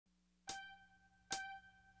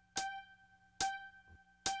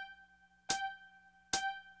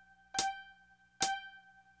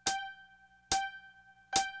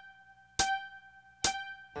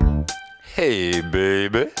Hey,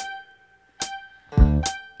 baby,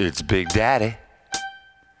 it's Big Daddy.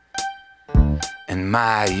 And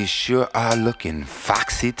my, you sure are looking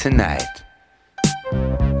foxy tonight.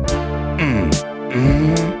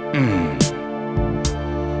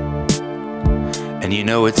 And you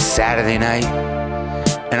know it's Saturday night,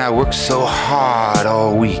 and I worked so hard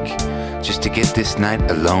all week just to get this night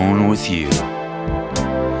alone with you.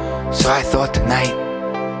 So I thought tonight,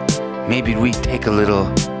 maybe we'd take a little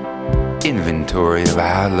inventory of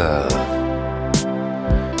our love.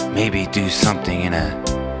 Maybe do something in a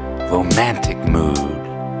romantic mood.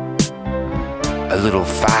 A little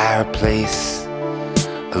fireplace,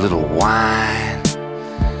 a little wine.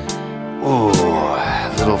 Ooh,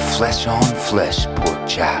 a little flesh on flesh pork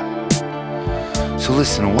chop. So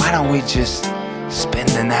listen, why don't we just spend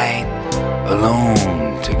the night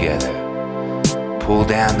alone together? Pull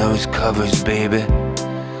down those covers, baby.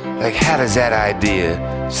 Like, how does that idea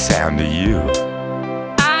sound to you?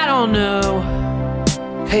 I don't know.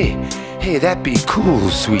 Hey, that'd be cool,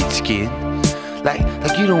 sweet skin. Like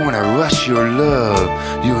you don't want to rush your love,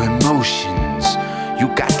 your emotions. You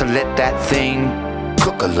got to let that thing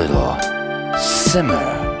cook a little,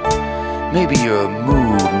 simmer. Maybe your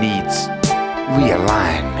mood needs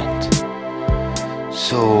realignment.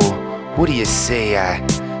 So, what do you say I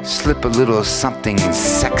slip a little something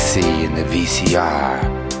sexy in the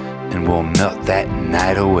VCR, and we'll melt that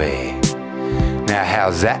night away? Now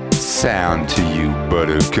how's that sound to you,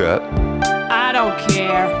 Buttercup? I don't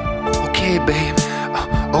care. Okay, babe,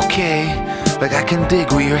 okay. Like, I can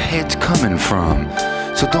dig where your head's coming from,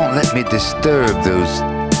 so don't let me disturb those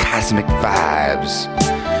cosmic vibes.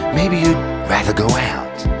 Maybe you'd rather go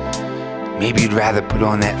out. Maybe you'd rather put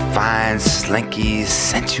on that fine, slinky,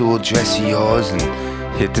 sensual dress of yours and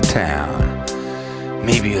hit the town.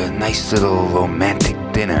 Maybe a nice little romantic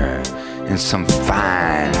dinner in some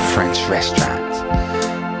fine French restaurant.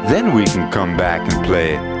 Then we can come back and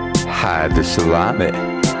play hide the salami.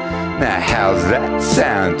 Now how's that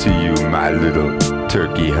sound to you, my little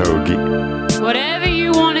turkey hoagie? Whatever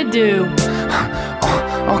you want to do.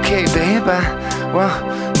 Okay, babe,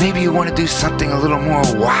 well, maybe you want to do something a little more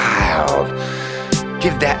wild.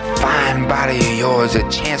 Give that fine body of yours a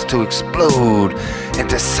chance to explode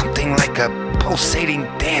into something like a pulsating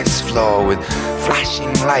dance floor with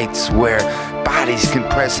flashing lights where bodies can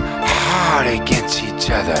press hard against each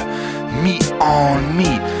other. Meat on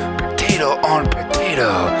meat, potato on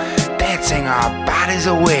potato, dancing our bodies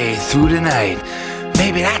away through the night.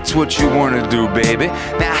 Maybe that's what you want to do, baby.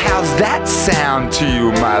 Now how's that sound to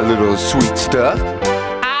you, my little sweet stuff?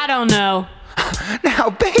 I don't know. Now,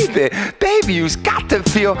 baby, you've got to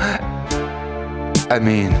feel... I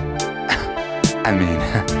mean,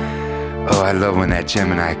 oh, I love when that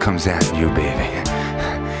Gemini comes out in you, baby.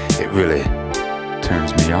 It really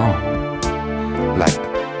turns me on. Like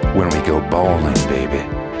when we go bowling, baby,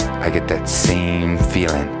 I get that same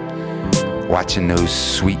feeling. Watching those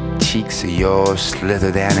sweet cheeks of yours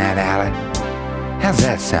slither down that alley. How's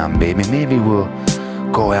that sound, baby? Maybe we'll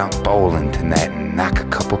go out bowling tonight and knock a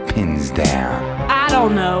couple pins down. I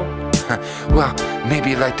don't know. Well, maybe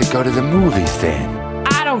you'd like to go to the movies then.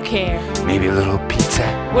 I don't care. Maybe a little pizza.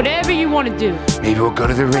 Whatever you want to do. Maybe we'll go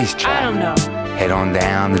to the racetrack. I don't know. Head on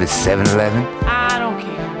down to the 7-Eleven. I don't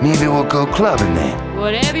care. Maybe we'll go clubbing then.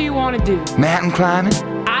 Whatever you want to do. Mountain climbing.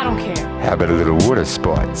 I don't care. How about a little water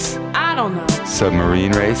sports? I don't know.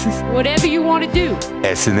 Submarine races. Whatever you want to do.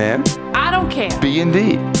 S&M. I don't care.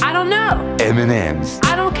 B&D. I don't know. M&M's.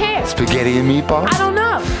 I don't care. Spaghetti and meatballs. I don't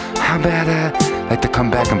know. How about like to come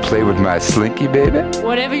back and play with my slinky, baby?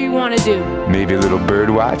 Whatever you want to do. Maybe a little bird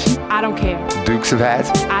watching. I don't care. Dukes of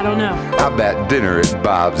Hazzard. I don't know. How about dinner at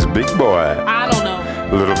Bob's Big Boy? I don't know.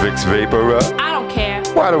 A little Vicks Vapor Rub. I don't care.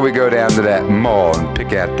 Why don't we go down to that mall and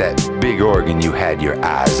pick out that big organ you had your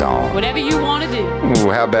eyes on? Whatever you want to do.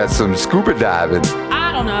 Ooh, how about some scuba diving?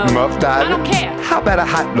 I don't know. Muff diving? I don't care. How about a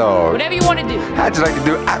hot dog? Whatever you want to do. How'd you like to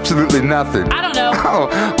do absolutely nothing? I don't know. Oh,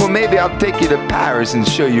 well, maybe I'll take you to Paris and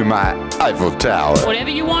show you my Eiffel Tower. Whatever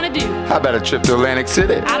you want to do. How about a trip to Atlantic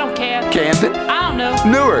City? I don't care. Camden? I don't know.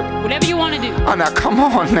 Newark? Whatever you want to do. Oh, now come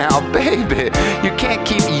on now, baby. You can't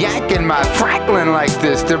keep yanking my Franklin like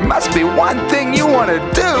this. There must be one thing you want to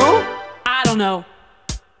do. I don't know.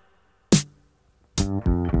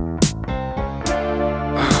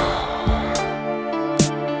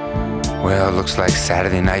 Well, looks like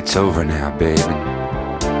Saturday night's over now, baby.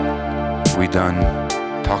 We done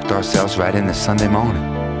talked ourselves right into Sunday morning.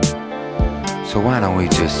 So why don't we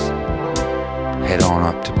just head on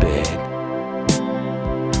up to bed,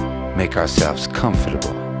 make ourselves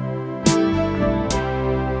comfortable.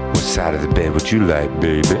 What side of the bed would you like,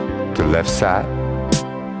 baby? The left side?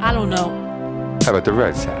 I don't know. How about the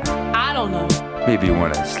right side? I don't know. Maybe you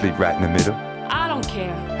want to sleep right in the middle? I don't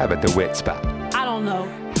care. How about the wet spot? I don't know.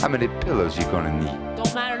 How many pillows you gonna need?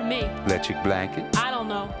 Don't matter to me. Electric blanket? I don't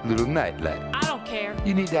know. Little nightlight? I don't care.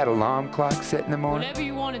 You need that alarm clock set in the morning? Whatever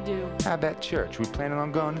you want to do. How about church? We planning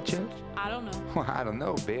on going to church? I don't know. Well, I don't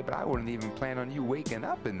know, babe, but I wouldn't even plan on you waking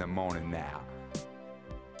up in the morning now.